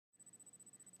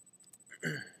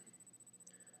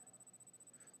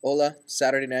Hola,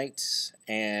 Saturday night,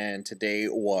 and today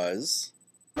was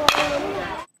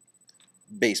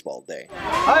baseball day.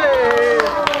 Hey,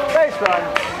 base run.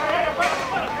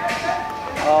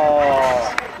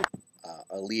 Oh.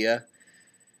 Aelea,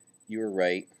 you were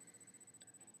right.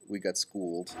 We got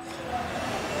schooled.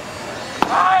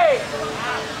 Hey.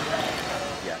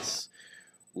 Yes.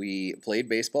 We played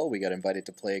baseball. We got invited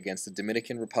to play against the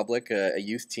Dominican Republic, a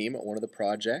youth team at one of the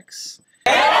projects.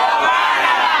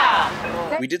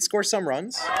 We did score some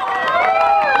runs.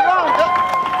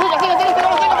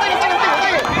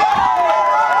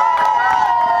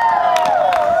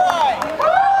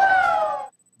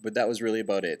 But that was really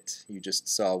about it. You just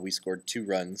saw we scored 2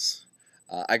 runs.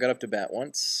 I got up to bat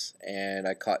once, and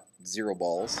I caught 0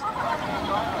 balls.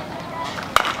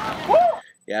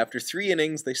 Yeah, after 3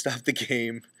 innings, they stopped the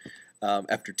game.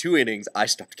 After 2 innings, I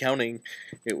stopped counting.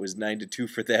 It was 9-2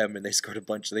 for them, and they scored a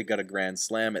bunch. They got a grand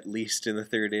slam at least in the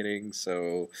 3rd inning.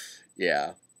 So,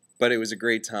 yeah. But it was a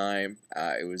great time.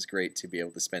 It was great to be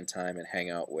able to spend time and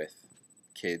hang out with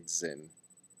kids and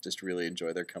just really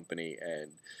enjoy their company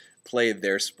and play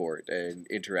their sport and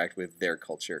interact with their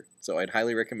culture. So I'd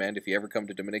highly recommend, if you ever come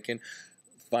to Dominican,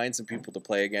 find some people to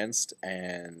play against,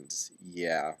 and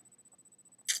yeah.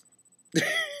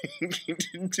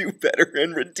 Do better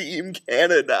and redeem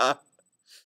Canada.